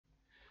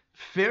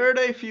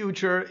Faraday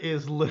Future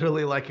is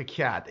literally like a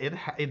cat.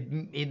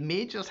 It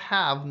may just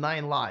have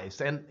 9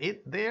 lives, and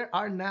they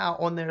are now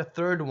on their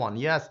third one.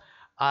 Yes,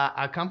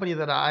 a company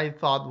that I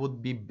thought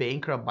would be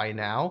bankrupt by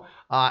now,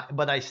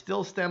 but I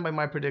still stand by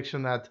my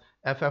prediction that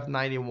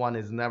FF91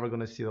 is never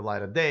going to see the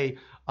light of day.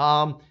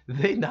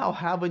 They now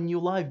have a new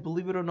life,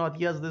 believe it or not.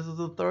 Yes, this is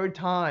the third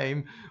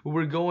time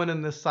we're going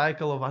in this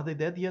cycle of, are they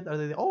dead yet? Are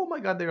they? Oh my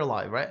God, they're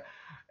alive, right?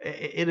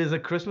 It is a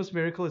Christmas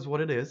miracle, is what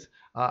it is,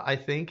 I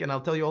think, and I'll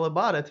tell you all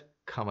about it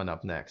coming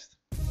up next.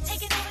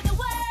 Taking over the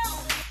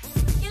world,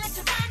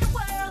 electrifying the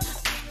world,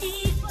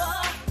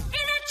 E4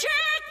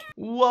 Electric!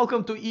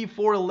 Welcome to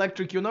E4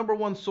 Electric, your number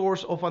one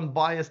source of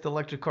unbiased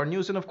electric car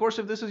news. And of course,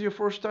 if this is your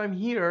first time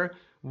here,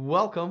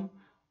 welcome.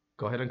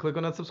 Go ahead and click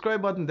on that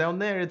subscribe button down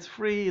there. It's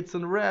free, it's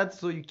in red,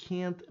 so you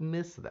can't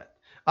miss that.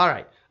 All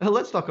right,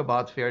 let's talk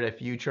about Faraday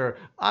Future.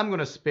 I'm going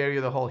to spare you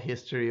the whole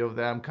history of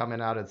them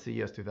coming out at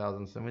CES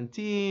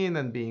 2017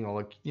 and being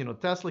all,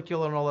 Tesla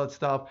killer and all that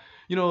stuff.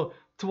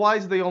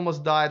 Twice they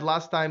almost died.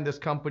 Last time this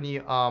company,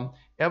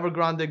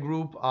 Evergrande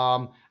Group,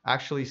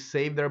 actually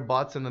saved their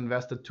butts and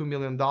invested $2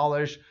 million.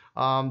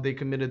 They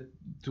committed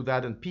to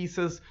that in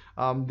pieces.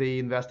 They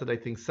invested, I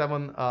think,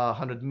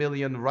 $700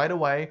 million right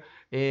away.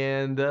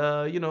 And,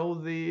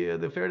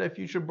 the Faraday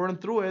Future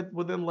burned through it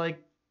within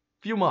like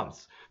few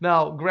months.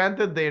 Now,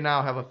 granted, they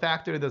now have a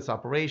factory that's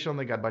operational.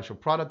 They got a bunch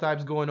of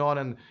prototypes going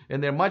on,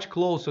 and they're much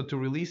closer to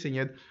releasing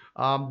it.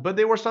 But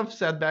there were some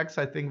setbacks,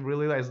 I think,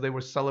 really, as they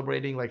were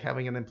celebrating, like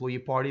having an employee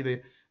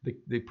party.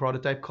 The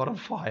prototype caught on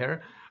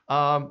fire.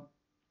 And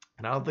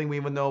I don't think we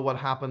even know what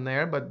happened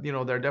there, but, there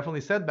are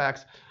definitely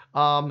setbacks.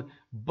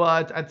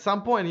 But at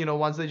some point,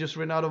 once they just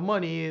ran out of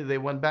money, they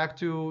went back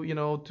to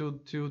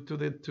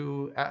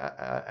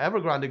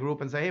Evergrande Group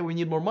and say, hey, we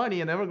need more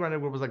money. And Evergrande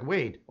Group was like,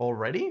 wait,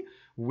 already?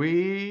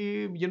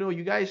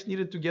 You guys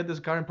needed to get this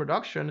car in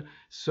production,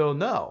 so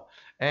no.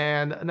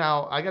 And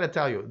now I gotta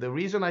tell you, the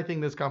reason I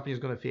think this company is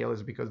gonna fail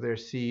is because their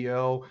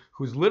CEO,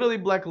 who's literally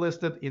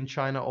blacklisted in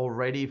China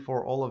already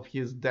for all of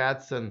his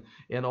debts and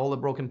all the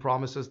broken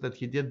promises that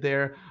he did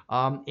there,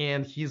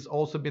 and he's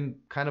also been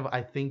kind of,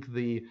 I think,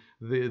 the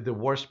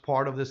worst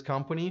part of this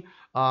company.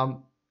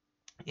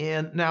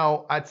 And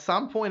now, at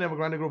some point,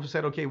 Evergrande Group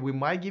said, "Okay, we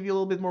might give you a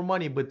little bit more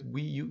money, but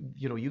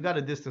you got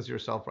to distance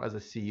yourself as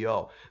a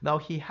CEO." Now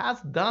he has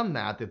done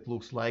that, it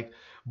looks like,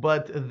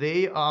 but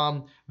they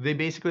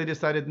basically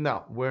decided,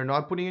 no, we're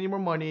not putting any more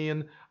money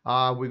in.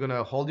 We're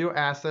gonna hold your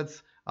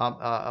assets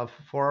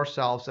for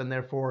ourselves, and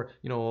therefore,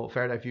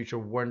 Faraday Future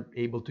weren't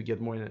able to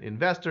get more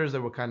investors. They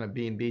were kind of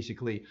being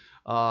basically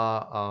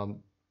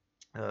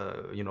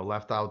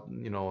left out,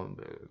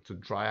 to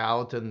dry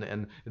out,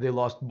 and they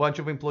lost a bunch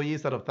of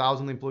employees. Out of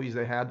 1,000 employees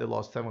they had, they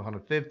lost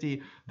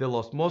 750. They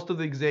lost most of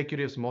the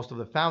executives, most of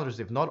the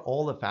founders, if not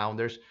all the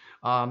founders.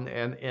 Now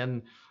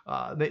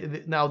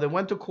they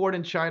went to court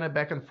in China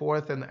back and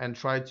forth and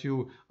tried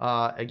to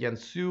again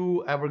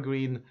sue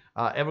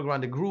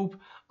Evergrande Group.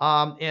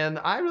 And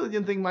I really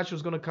didn't think much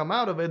was going to come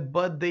out of it,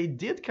 but they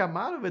did come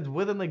out of it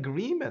with an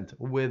agreement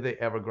with the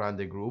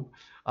Evergrande Group.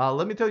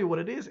 Let me tell you what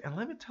it is, and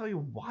let me tell you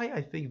why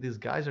I think these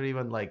guys are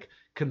even like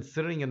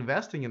considering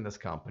investing in this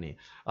company.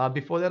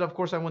 Before that, of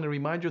course, I want to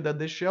remind you that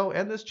this show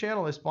and this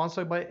channel is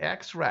sponsored by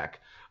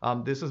X-Rack.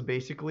 This is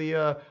basically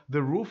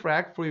the roof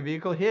rack for your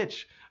vehicle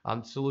hitch.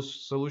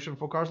 Solution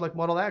for cars like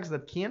Model X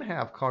that can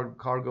have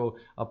cargo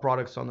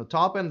products on the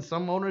top, and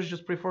some owners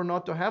just prefer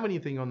not to have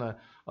anything on the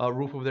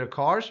roof of their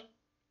cars.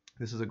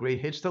 This is a great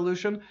hitch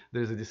solution.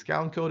 There's a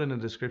discount code in the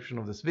description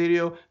of this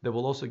video that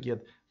will also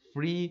get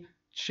free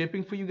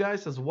shipping for you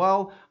guys as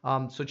well.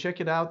 So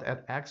check it out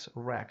at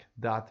xrack.us.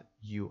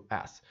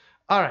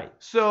 All right,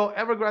 so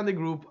Evergrande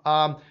Group,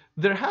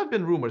 there have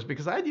been rumors,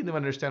 because I didn't even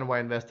understand why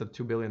I invested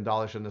 $2 billion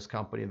in this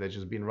company that's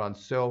just been run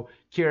so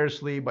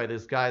carelessly by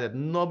this guy that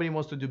nobody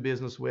wants to do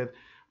business with.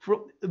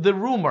 The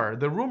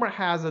rumor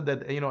has it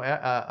that, there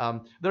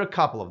are a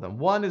couple of them.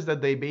 One is that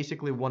they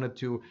basically wanted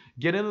to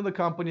get into the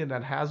company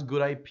that has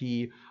good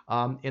IP,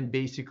 and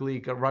basically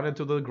run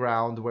into the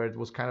ground where it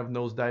was kind of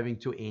nosediving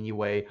to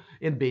anyway,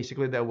 and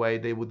basically that way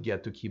they would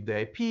get to keep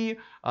the IP.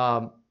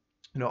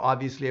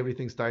 Obviously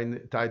everything's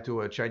tied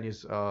to a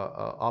Chinese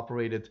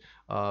operated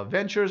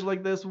ventures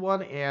like this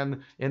one,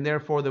 and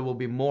therefore there will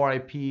be more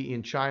IP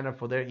in China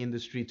for their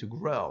industry to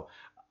grow.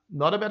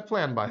 Not a bad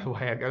plan, by the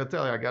way. I gotta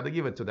tell you, I gotta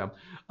give it to them.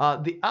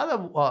 The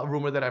other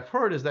rumor that I've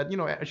heard is that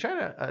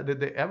China,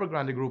 the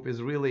Evergrande Group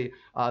is really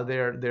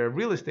they're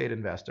real estate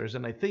investors,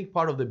 and I think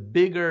part of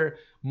the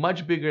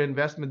much bigger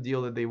investment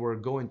deal that they were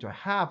going to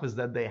have is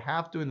that they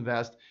have to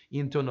invest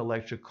into an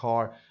electric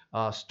car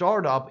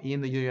startup in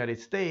the United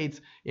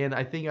States. And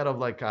I think out of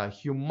like a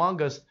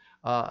humongous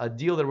a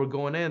deal that were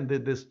going in,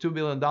 this $2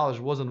 billion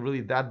wasn't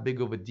really that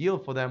big of a deal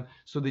for them,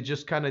 so they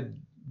just kind of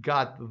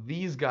got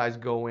these guys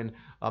going,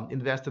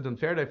 invested in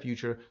Faraday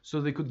Future, so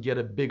they could get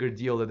a bigger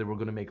deal that they were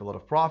going to make a lot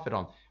of profit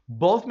on.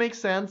 Both make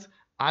sense.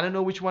 I don't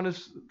know which one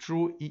is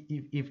true,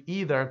 if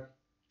either,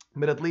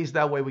 but at least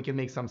that way we can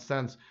make some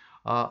sense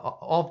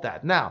of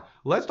that. Now,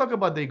 let's talk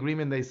about the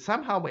agreement. They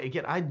somehow,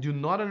 again, I do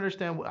not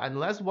understand,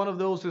 unless one of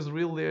those is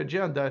really the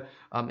agenda,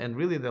 and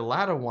really the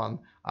latter one,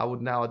 I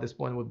would now at this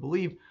point would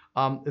believe,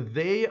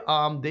 they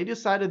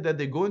decided that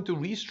they're going to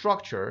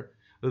restructure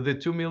the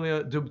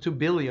 $2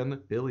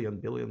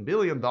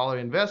 billion dollar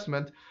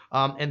investment,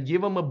 and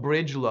give them a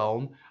bridge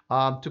loan,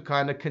 to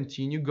kind of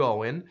continue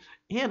going.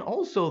 And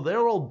also,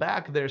 they'll roll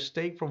back their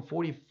stake from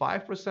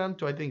 45%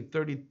 to I think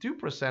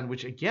 32%,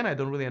 which again, I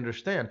don't really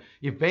understand.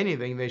 If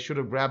anything, they should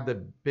have grabbed a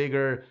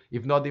bigger,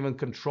 if not even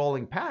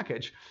controlling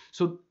package.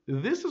 So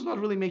this is not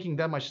really making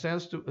that much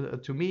sense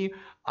to me.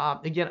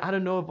 Again, I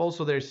don't know if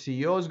also their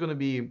CEO is going to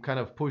be kind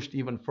of pushed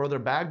even further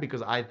back,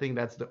 because I think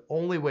that's the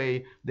only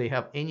way they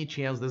have any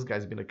chance. This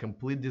guy's been a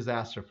complete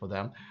disaster for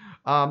them.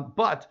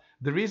 But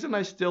the reason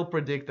I still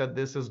predict that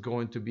this is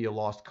going to be a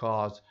lost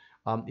cause,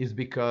 is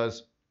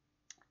because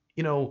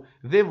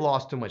they've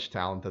lost too much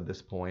talent at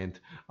this point.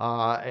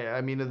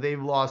 I mean,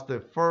 they've lost the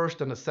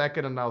first and the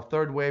second and now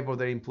third wave of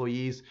their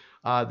employees.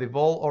 They've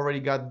all already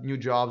got new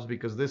jobs,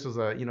 because this is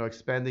a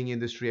expanding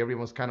industry.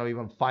 Everyone's kind of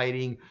even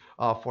fighting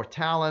for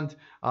talent.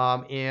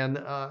 Who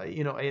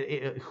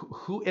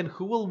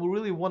will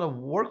really want to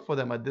work for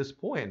them at this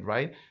point,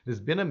 right?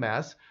 There's been a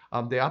mess.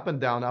 They're up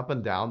and down, up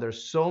and down.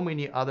 There's so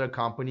many other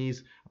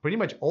companies, pretty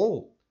much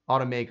all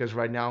automakers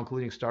right now,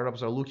 including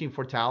startups, are looking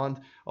for talent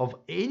of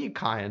any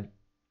kind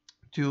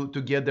to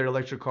get their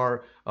electric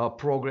car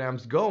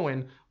programs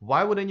going.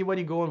 Why would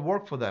anybody go and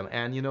work for them?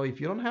 And if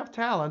you don't have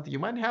talent, you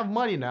might have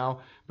money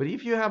now, but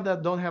if you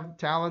don't have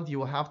talent, you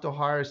will have to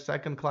hire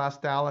second-class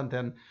talent,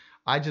 and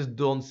I just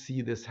don't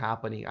see this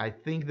happening. I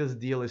think this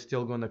deal is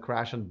still going to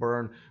crash and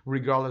burn,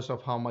 regardless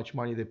of how much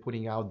money they're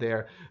putting out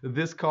there.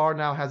 This car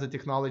now has a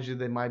technology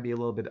that might be a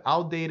little bit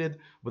outdated,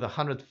 with a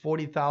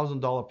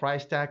 $140,000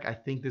 price tag. I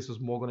think this is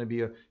more going to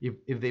be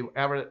if they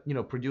ever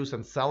produce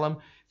and sell them,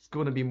 it's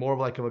going to be more of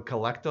like a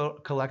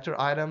collector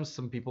items.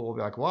 Some people will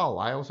be like, well,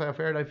 I also have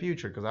Faraday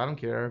Future, because I don't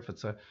care if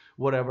it's a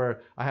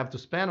whatever I have to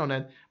spend on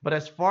it. But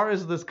as far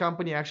as this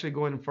company actually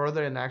going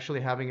further and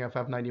actually having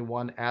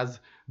FF91 as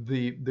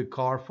the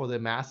car for the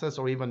masses,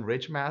 or even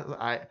rich masses,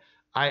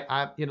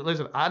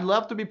 listen, I'd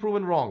love to be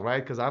proven wrong,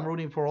 right? Because I'm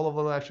rooting for all of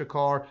the electric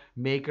car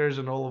makers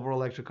and all of our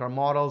electric car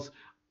models,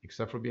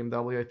 except for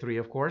BMW i3,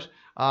 of course.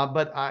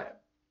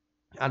 But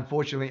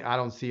unfortunately, I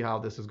don't see how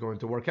this is going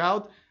to work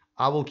out.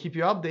 I will keep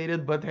you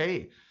updated, but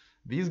hey,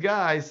 these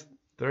guys,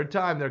 third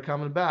time they're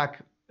coming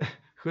back.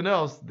 Who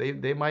knows?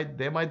 They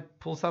might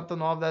pull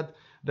something off that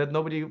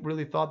nobody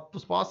really thought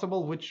was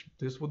possible, which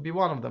this would be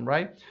one of them,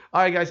 right?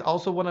 All right, guys.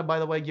 Also want to, by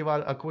the way, give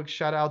out a quick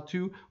shout out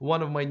to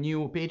one of my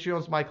new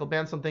Patreons, Michael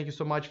Benson. Thank you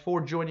so much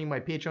for joining my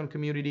Patreon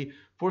community,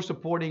 for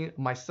supporting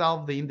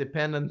myself, the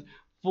independent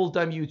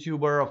full-time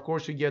YouTuber. Of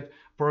course, you get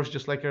perks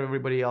just like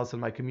everybody else in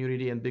my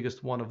community, and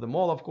biggest one of them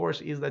all, of course,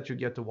 is that you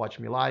get to watch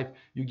me live.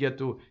 You get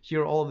to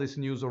hear all of this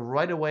news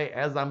right away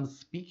as I'm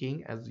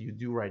speaking, as you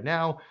do right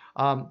now.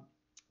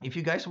 If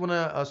you guys want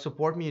to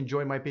support me and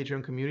join my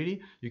Patreon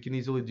community, you can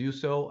easily do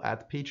so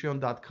at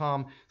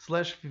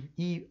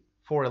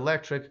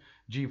patreon.com/E4Electric.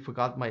 Gee,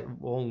 forgot my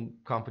own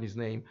company's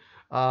name.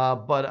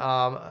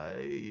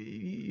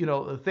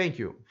 Thank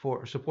you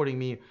for supporting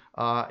me.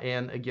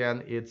 And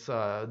again, it's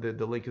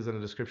the link is in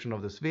the description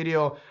of this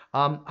video.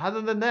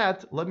 Other than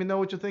that, let me know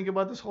what you think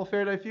about this whole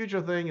Faraday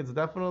Future thing. It's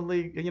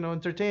definitely,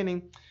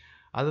 entertaining.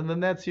 Other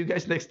than that, see you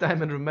guys next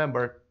time, and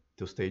remember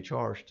to stay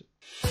charged.